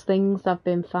unlock those things I've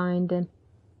been finding?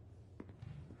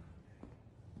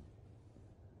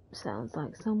 Sounds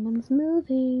like someone's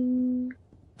moving.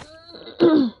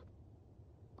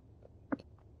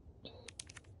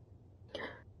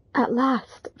 At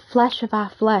last, flesh of our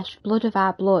flesh, blood of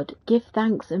our blood, give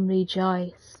thanks and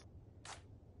rejoice.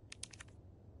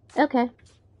 Okay.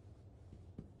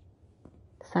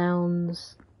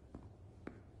 Sounds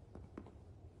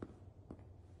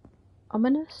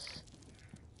ominous?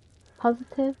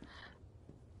 Positive?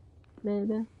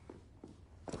 Maybe.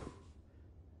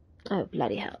 Oh,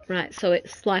 bloody hell. Right, so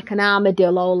it's like an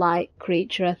armadillo-like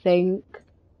creature, I think.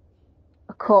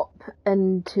 A cup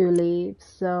and 2 leaves,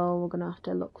 so we're gonna have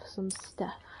to look for some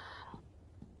stuff.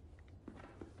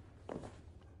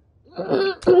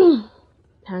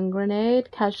 Hand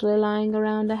grenade, casually lying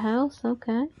around a house,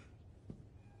 okay.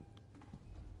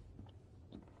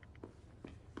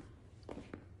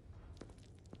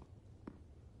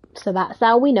 So that's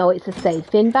how we know it's a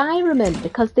safe environment,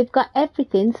 because they've got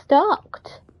everything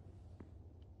stocked.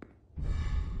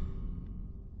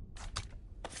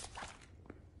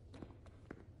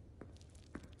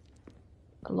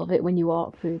 I love it when you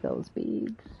walk through those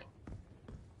beads.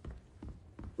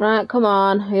 Right, come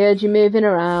on. I heard you moving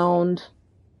around.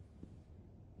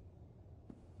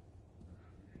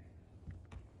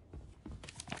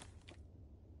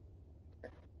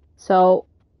 So,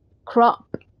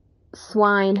 crop,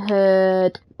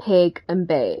 swineherd, pig, and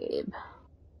babe.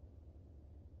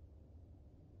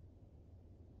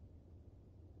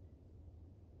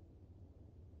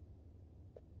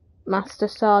 Master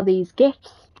saw these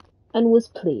gifts and was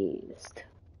pleased.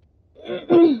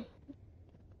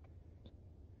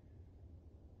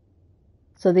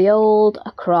 So the old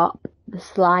a crop, the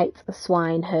slight a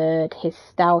swineherd, his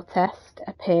stoutest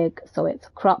a pig, so it's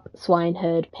crop,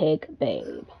 swineherd, pig,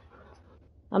 babe.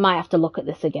 I might have to look at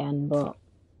this again, but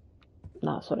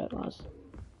that's what it was.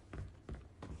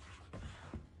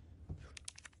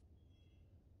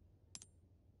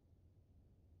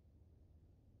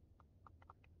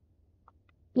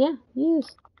 Yeah,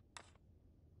 use.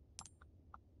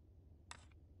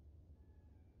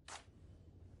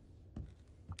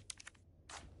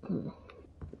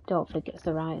 Don't think it's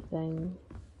the right thing.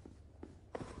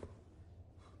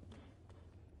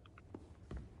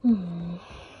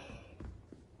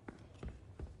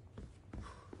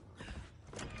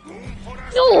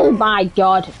 Oh my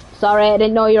god! Sorry, I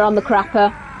didn't know you were on the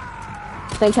crapper.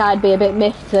 I think I'd be a bit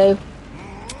miffed too.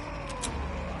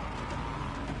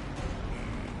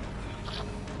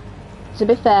 To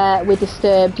be fair, we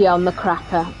disturbed you on the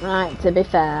crapper, right? To be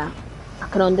fair, I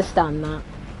can understand that.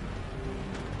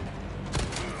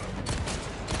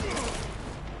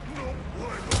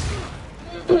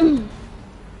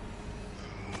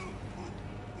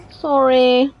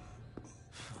 Sorry.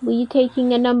 Were you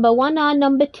taking a number 1 or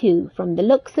number 2? From the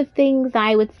looks of things,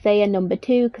 I would say a number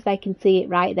 2 because I can see it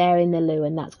right there in the loo,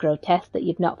 and that's grotesque that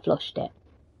you've not flushed it.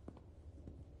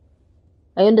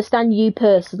 I understand you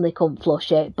personally couldn't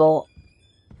flush it, but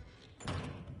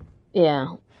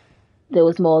yeah, there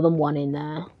was more than one in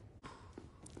there.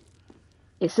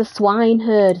 It's a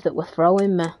swineherd that were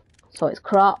throwing me, so it's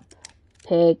crop,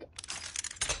 pig,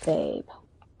 babe.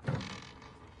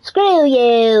 Screw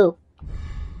you!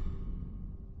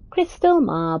 Crystal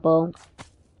marble.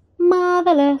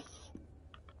 Marvellous.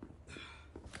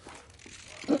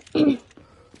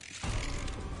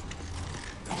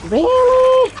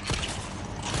 Really?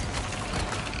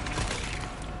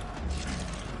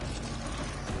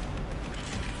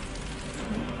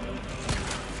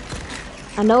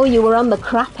 I know you were on the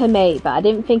crapper, mate, but I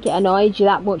didn't think it annoyed you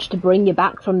that much to bring you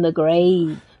back from the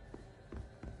grave.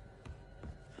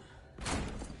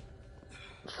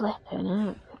 Flipping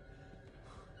out.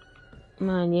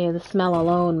 Man, yeah, the smell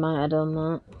alone might have done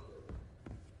that.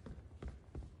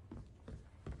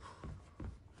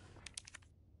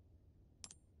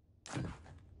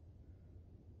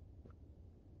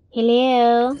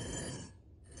 Hello?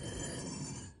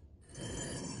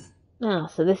 Oh,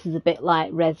 so this is a bit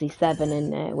like Resi 7,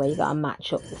 isn't it? Where you gotta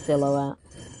match up the silhouette.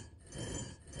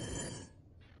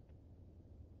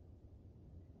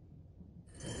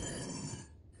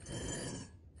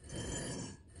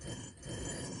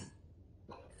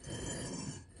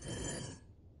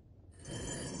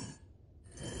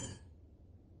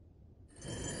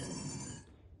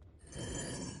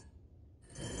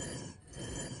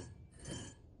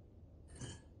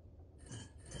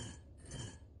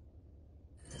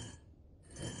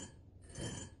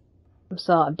 I'm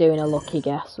sort of doing a lucky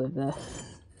guess with this.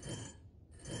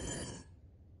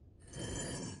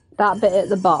 That bit at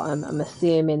the bottom, I'm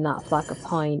assuming that's like a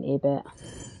pointy bit.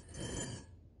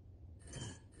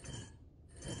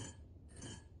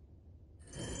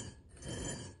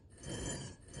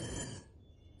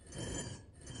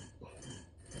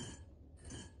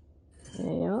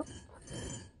 Yep.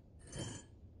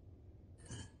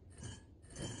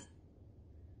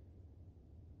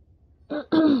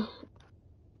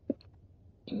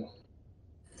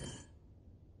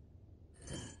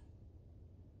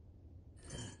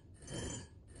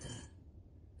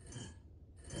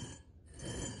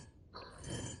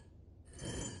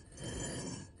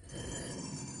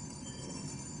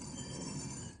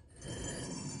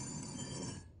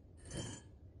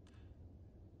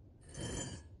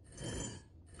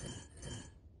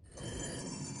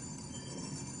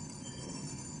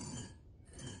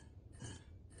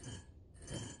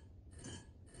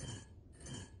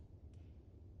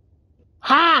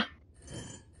 Ha!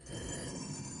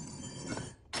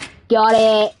 Got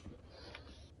it!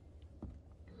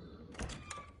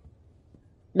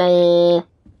 Meh.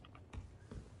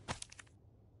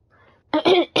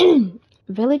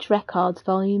 Village Records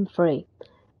Volume 3.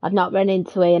 I've not run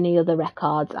into any other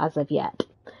records as of yet.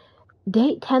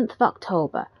 Date 10th of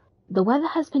October. The weather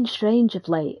has been strange of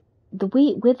late. The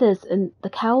wheat withers and the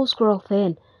cows grow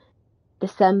thin.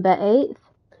 December 8th.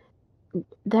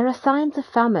 There are signs of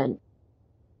famine.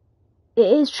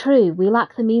 It is true, we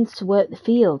lack the means to work the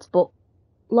fields, but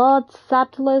Lord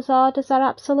Sadler's orders are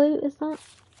absolute, is that?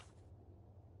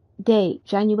 Date,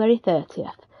 January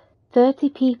 30th. 30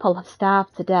 people have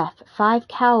starved to death. 5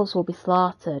 cows will be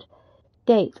slaughtered.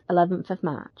 Date, 11th of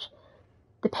March.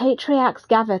 The patriarchs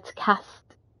gather to cast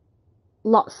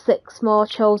lot 6 more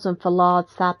chosen for Lord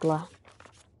Sadler.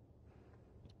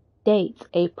 Date,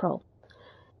 April.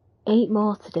 8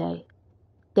 more today.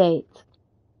 Date,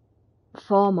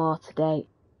 4 more today.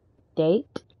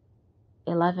 Date,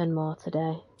 11 more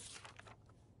today.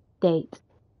 Date,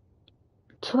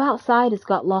 2 outsiders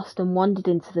got lost and wandered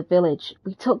into the village.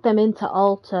 We took them into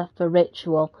altar for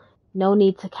ritual. No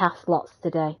need to cast lots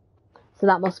today. So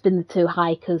that must have been the 2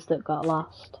 hikers that got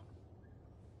lost.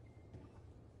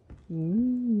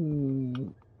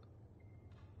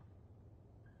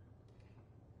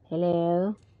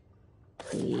 Hello.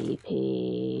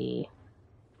 Creepy.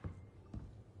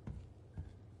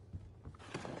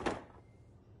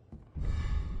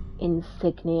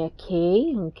 Insignia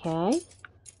key, okay.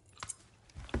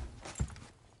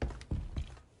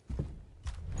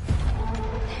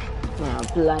 Oh,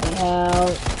 bloody hell.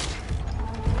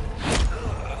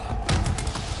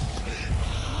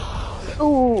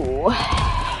 Ooh.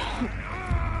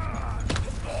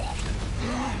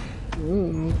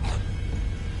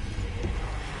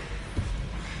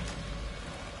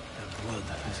 The blood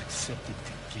has accepted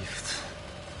the gift.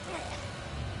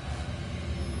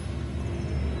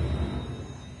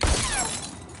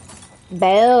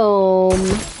 Boom.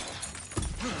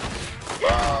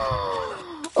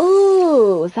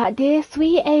 Ooh, is that dear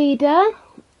sweet Ada?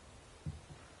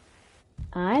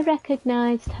 I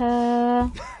recognised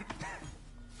her.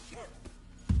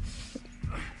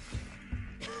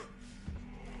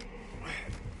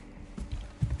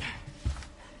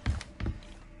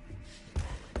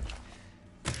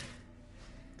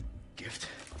 Gift?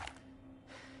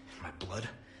 My blood?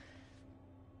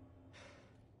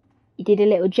 You did a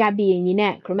little jabby in your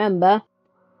neck, remember?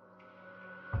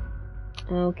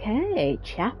 Okay,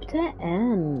 chapter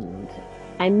end.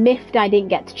 I'm miffed I didn't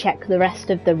get to check the rest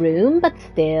of the room, but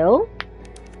still.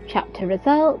 Chapter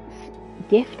results.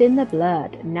 Gift in the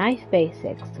blood. Knife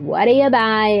basics. What are you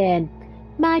buying?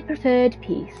 My preferred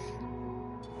piece.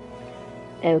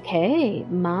 Okay,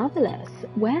 marvellous.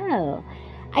 Well,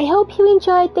 I hope you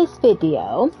enjoyed this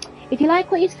video. If you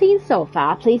like what you've seen so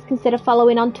far, please consider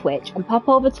following on Twitch and pop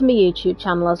over to my YouTube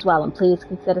channel as well, and please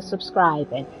consider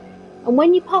subscribing. And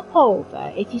when you pop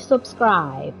over, if you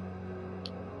subscribe,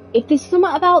 if there's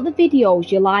something about the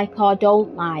videos you like or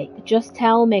don't like, just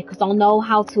tell me, because I'll know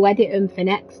how to edit them for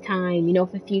next time, you know,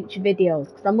 for future videos.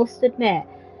 Because I must admit,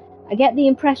 I get the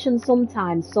impression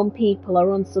sometimes some people are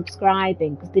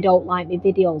unsubscribing because they don't like my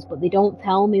videos, but they don't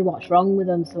tell me what's wrong with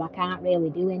them, so I can't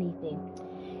really do anything.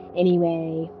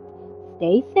 Anyway,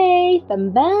 stay safe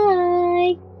and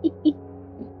bye!